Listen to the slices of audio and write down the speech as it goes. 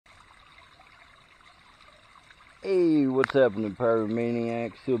Hey, what's happening,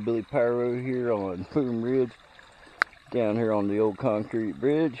 Pyromaniacs? Hillbilly Pyro here on Boom Ridge, down here on the old concrete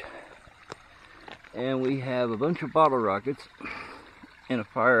bridge. And we have a bunch of bottle rockets and a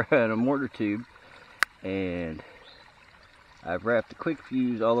fire and a mortar tube. And I've wrapped a quick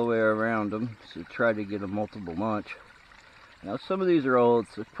fuse all the way around them to try to get a multiple launch. Now, some of these are old,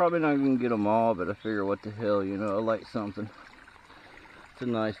 so probably not going to get them all, but I figure what the hell, you know, I'll light something. It's a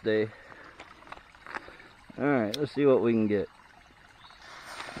nice day. Alright, let's see what we can get.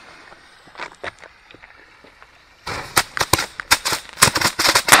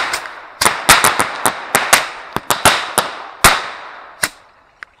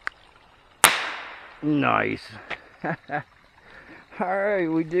 Nice.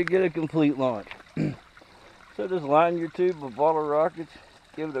 Alright, we did get a complete launch. So just line your tube with bottle rockets,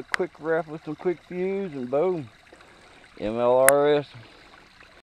 give it a quick wrap with some quick fuse, and boom, MLRS